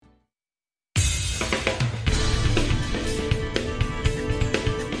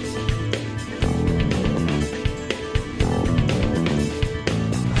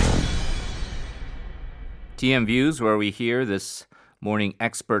TM Views, where we hear this morning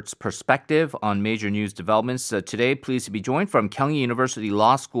experts' perspective on major news developments. Today, pleased to be joined from Kyunghee University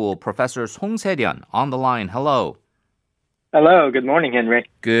Law School, Professor Song Se-ryun on the line. Hello. Hello. Good morning, Henry.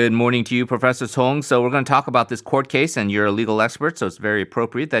 Good morning to you, Professor Song. So we're going to talk about this court case, and you're a legal expert, so it's very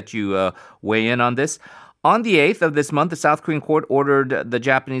appropriate that you weigh in on this. On the 8th of this month, the South Korean court ordered the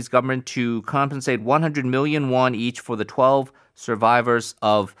Japanese government to compensate 100 million won each for the 12 survivors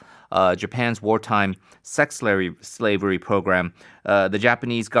of Japan's wartime sex slavery program. The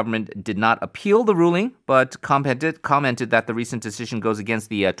Japanese government did not appeal the ruling, but commented that the recent decision goes against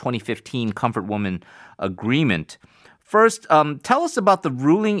the 2015 Comfort Woman Agreement. First, tell us about the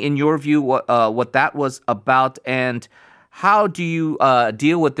ruling in your view, what that was about, and how do you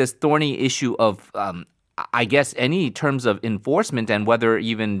deal with this thorny issue of, I guess, any terms of enforcement and whether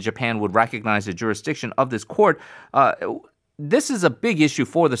even Japan would recognize the jurisdiction of this court. This is a big issue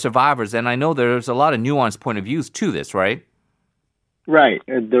for the survivors, and I know there's a lot of nuanced point of views to this, right? Right.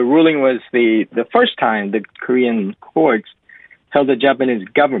 The ruling was the first time the Korean courts held the Japanese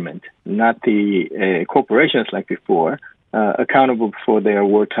government, not the corporations like before, accountable for their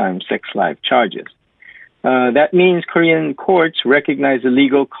wartime sex slave charges. That means Korean courts recognize the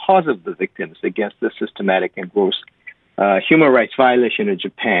legal cause of the victims against the systematic and gross human rights violation of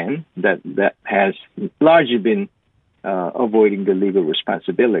Japan that has largely been avoiding the legal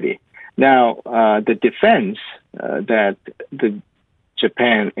responsibility. Now, the defense that the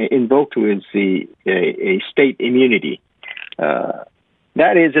Japan invoked was a state immunity.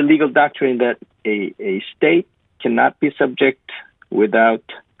 That is a legal doctrine that a state cannot be subject without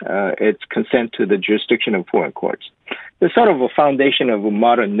its consent to the jurisdiction of foreign courts. It's sort of a foundation of a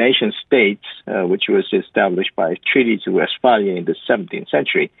modern nation states, which was established by Treaties of Westphalia in the 17th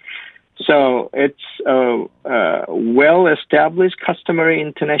century. So it's a well-established customary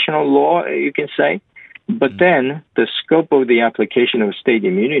international law, you can say. But then the scope of the application of state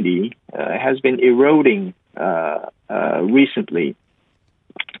immunity has been eroding recently.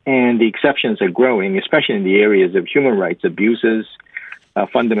 And the exceptions are growing, especially in the areas of human rights abuses,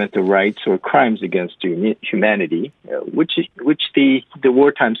 fundamental rights, or crimes against humanity, which the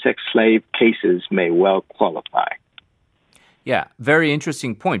wartime sex slave cases may well qualify. Yeah, very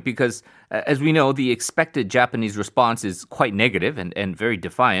interesting point because, as we know, the expected Japanese response is quite negative and very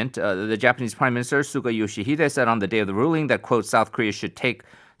defiant. The Japanese Prime Minister, Suga Yoshihide, said on the day of the ruling that, quote, South Korea should take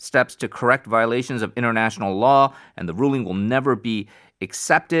steps to correct violations of international law, and the ruling will never be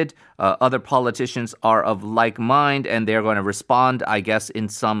accepted. Other politicians are of like mind, and they're going to respond, I guess, in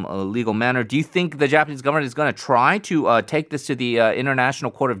some legal manner. Do you think the Japanese government is going to try to take this to the International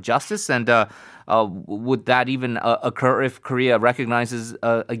Court of Justice? And would that even occur if Korea recognizes,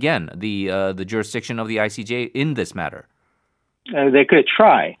 again, the jurisdiction of the ICJ in this matter? They could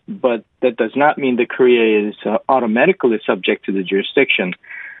try, but that does not mean that Korea is automatically subject to the jurisdiction.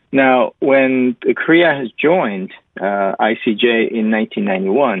 Now, when Korea has joined ICJ in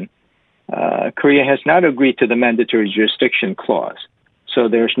 1991, Korea has not agreed to the mandatory jurisdiction clause. So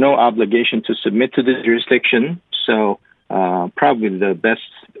there's no obligation to submit to the jurisdiction. So probably the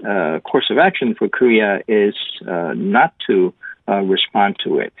best course of action for Korea is not to respond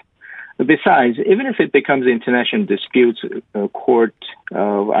to it. Besides, even if it becomes international disputes court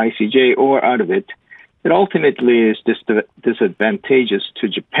of ICJ or out of it, it ultimately is disadvantageous to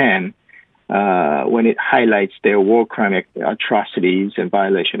Japan when it highlights their war crime atrocities and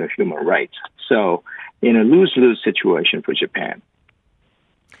violation of human rights. So, in a lose-lose situation for Japan.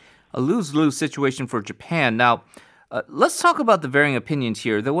 A lose-lose situation for Japan. Now, let's talk about the varying opinions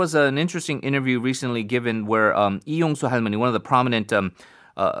here. There was an interesting interview recently given where Lee Yong-soo 할머니, one of the prominent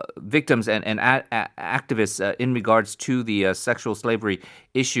victims and activists in regards to the sexual slavery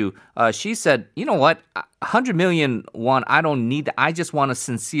issue, she said, you know what, 100 million won, I don't need that. I just want a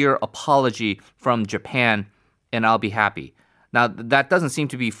sincere apology from Japan and I'll be happy. Now, that doesn't seem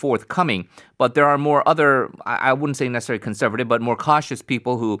to be forthcoming, but there are more other, I wouldn't say necessarily conservative, but more cautious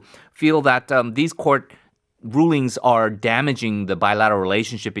people who feel that these court rulings are damaging the bilateral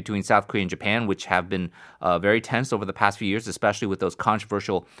relationship between South Korea and Japan, which have been very tense over the past few years, especially with those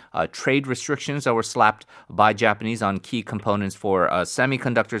controversial trade restrictions that were slapped by Japanese on key components for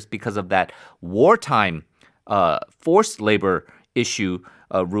semiconductors because of that wartime forced labor issue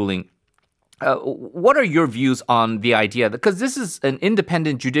ruling. What are your views on the idea? Because this is an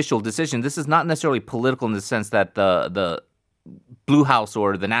independent judicial decision. This is not necessarily political in the sense that the Blue House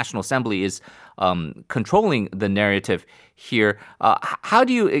or the National Assembly is controlling the narrative here. How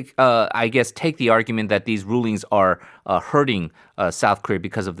do you, I guess, take the argument that these rulings are hurting South Korea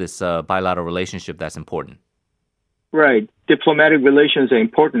because of this bilateral relationship that's important? Right. Diplomatic relations are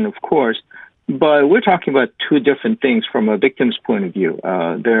important, of course, But we're talking about two different things from a victim's point of view.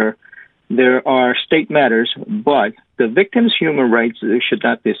 There are state matters, but the victim's human rights should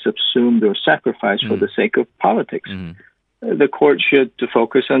not be subsumed or sacrificed for the sake of politics. The court should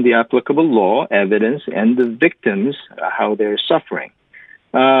focus on the applicable law, evidence, and the victims, how they're suffering.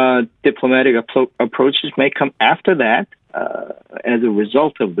 Diplomatic approaches may come after that as a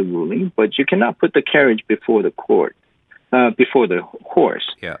result of the ruling, but you cannot put the carriage before the before the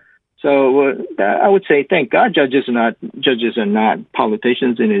horse. Yeah. So I would say, thank God, judges are not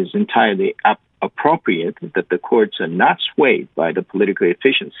politicians, and it is entirely appropriate that the courts are not swayed by the political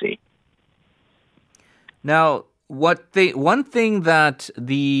efficiency. Now, one thing that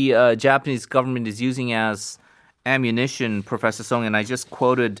the Japanese government is using as ammunition, Professor Song, and I just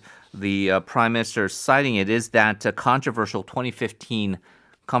quoted the Prime Minister citing it, is that controversial 2015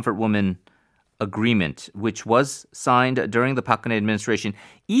 Comfort Woman Agreement, which was signed during the Park Geun-hye administration.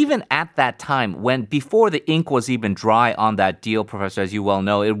 Even at that time, before the ink was even dry on that deal, Professor, as you well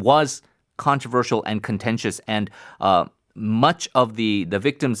know, it was controversial and contentious, and much of the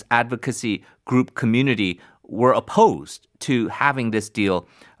victims' advocacy group community were opposed to having this deal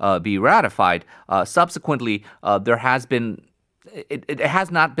be ratified. Subsequently, there has been it has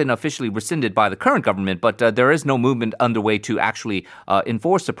not been officially rescinded by the current government, but there is no movement underway to actually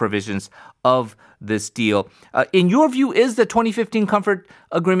enforce the provisions of this deal. In your view, is the 2015 Comfort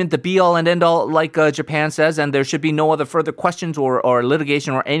Agreement the be-all and end-all, like Japan says, and there should be no other further questions or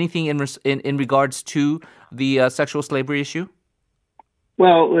litigation or anything in regards to the sexual slavery issue?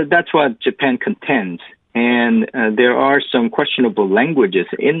 Well, that's what Japan contends. And there are some questionable languages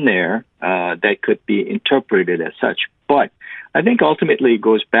in there that could be interpreted as such. But I think ultimately it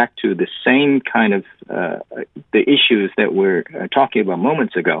goes back to the same kind of the issues that we're talking about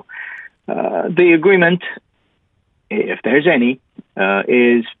moments ago. The agreement, if there's any,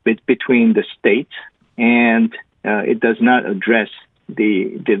 is between the states, and it does not address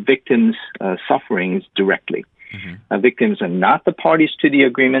the victims' sufferings directly. Victims are not the parties to the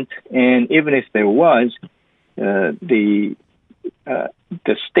agreement, and even if there was, the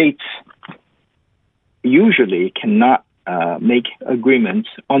states usually cannot make agreements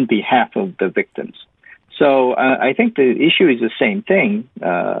on behalf of the victims. So I think the issue is the same thing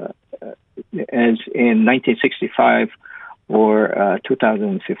as in 1965 or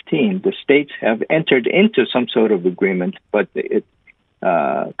 2015. The states have entered into some sort of agreement, but it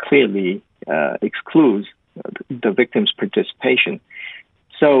clearly excludes the victim's participation.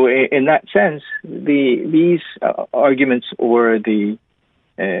 So in that sense, these arguments or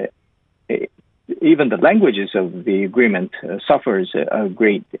even the languages of the agreement suffers a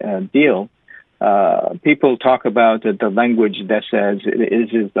great deal. People talk about the language that says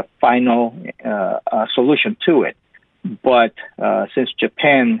it is the final solution to it. But since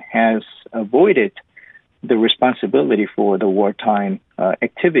Japan has avoided the responsibility for the wartime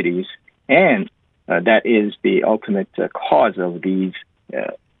activities, and that is the ultimate cause of these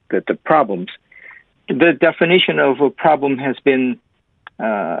the problems, the definition of a problem has been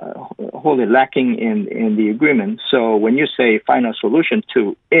wholly lacking in the agreement. So when you say final solution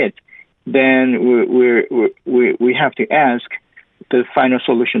to it, then we have to ask the final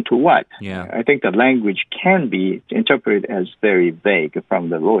solution to what? Yeah. I think the language can be interpreted as very vague from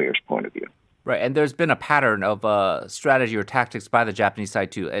the lawyer's point of view. Right, and there's been a pattern of strategy or tactics by the Japanese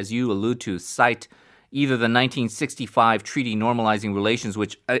side to, as you allude to, cite either the 1965 treaty normalizing relations,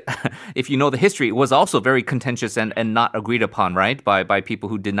 which, if you know the history, it was also very contentious and not agreed upon, right, by people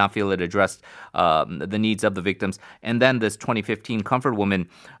who did not feel it addressed the needs of the victims. And then this 2015 Comfort Woman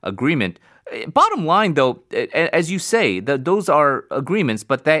Agreement. Bottom line, though, as you say, those are agreements,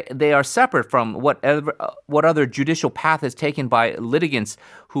 but they are separate from what other judicial path is taken by litigants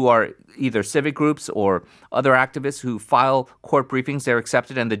who are either civic groups or other activists who file court briefings. They're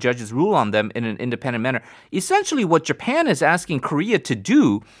accepted, and the judges rule on them in an independent manner. Essentially, what Japan is asking Korea to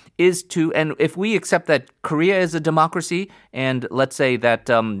do is to, and if we accept that Korea is a democracy, and let's say that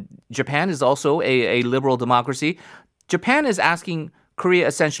Japan is also a liberal democracy, Japan is asking Korea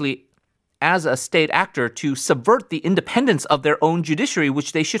essentially, as a state actor, to subvert the independence of their own judiciary,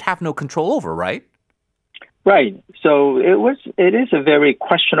 which they should have no control over, right? Right. So it is a very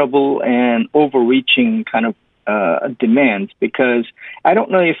questionable and overreaching kind of demand, because I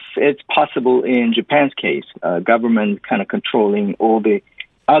don't know if it's possible in Japan's case, government kind of controlling all the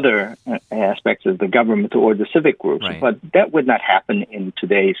other aspects of the government or the civic groups, right. But that would not happen in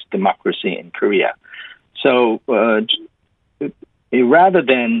today's democracy in Korea. So rather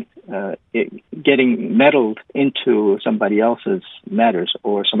than getting meddled into somebody else's matters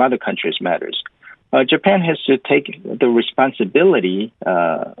or some other country's matters, Japan has to take the responsibility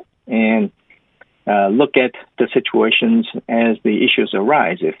and look at the situations as the issues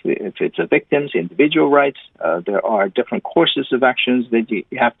arise. If it's a victim's individual rights, there are different courses of actions that you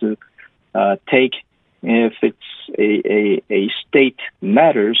have to take. If it's a state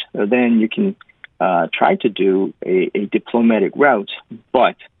matters, then you can try to do a diplomatic route.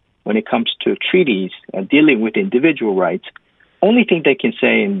 But when it comes to treaties dealing with individual rights, only thing they can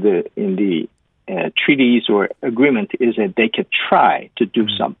say in the treaties or agreement is that they could try to do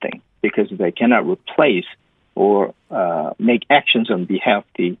something, because they cannot replace or make actions on behalf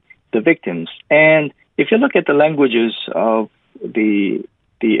of the victims. And if you look at the languages of the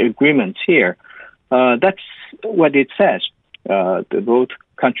agreements here, that's what it says. Both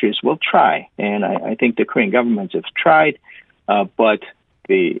countries will try, and I think the Korean governments have tried, but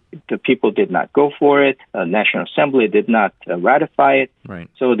the people did not go for it. National Assembly did not ratify it. Right.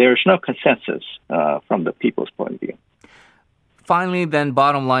 So there's no consensus from the people's point of view. Finally, then,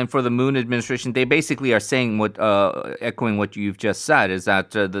 bottom line for the Moon administration, they basically are saying echoing what you've just said, is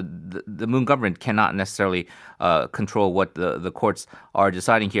that the Moon government cannot necessarily control what the courts are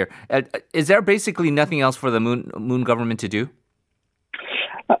deciding here. Is there basically nothing else for the Moon government to do?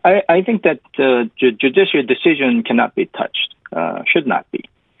 I think that judicial decision cannot be touched, should not be.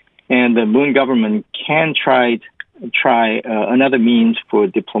 And the Moon government can try another means for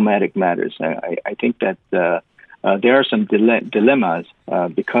diplomatic matters. I think that there are some dilemmas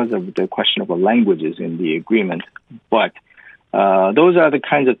because of the question of the languages in the agreement. But those are the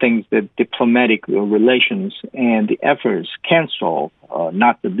kinds of things that diplomatic relations and the efforts can solve,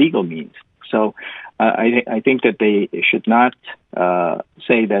 not the legal means. So I think that they should not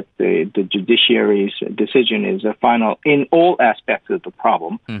say that the judiciary's decision is a final in all aspects of the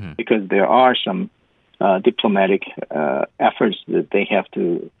problem, because there are some diplomatic efforts that they have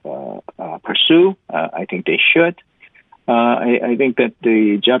to pursue. I think they should. I think that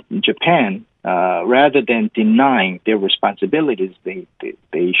Japan, rather than denying their responsibilities,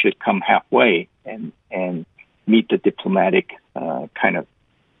 they should come halfway and meet the diplomatic kind of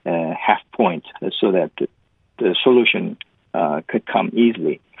half point, so that the solution could come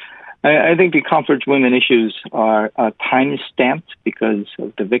easily. I think the comfort women issues are time stamped because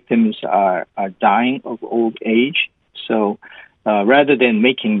the victims are dying of old age. So rather than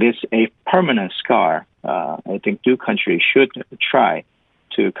making this a permanent scar, I think two countries should try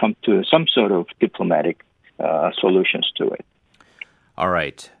to come to some sort of diplomatic solutions to it. All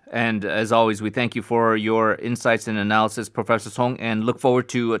right. And as always, we thank you for your insights and analysis, Professor Song, and look forward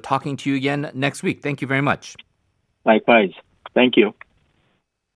to talking to you again next week. Thank you very much. Likewise. Thank you.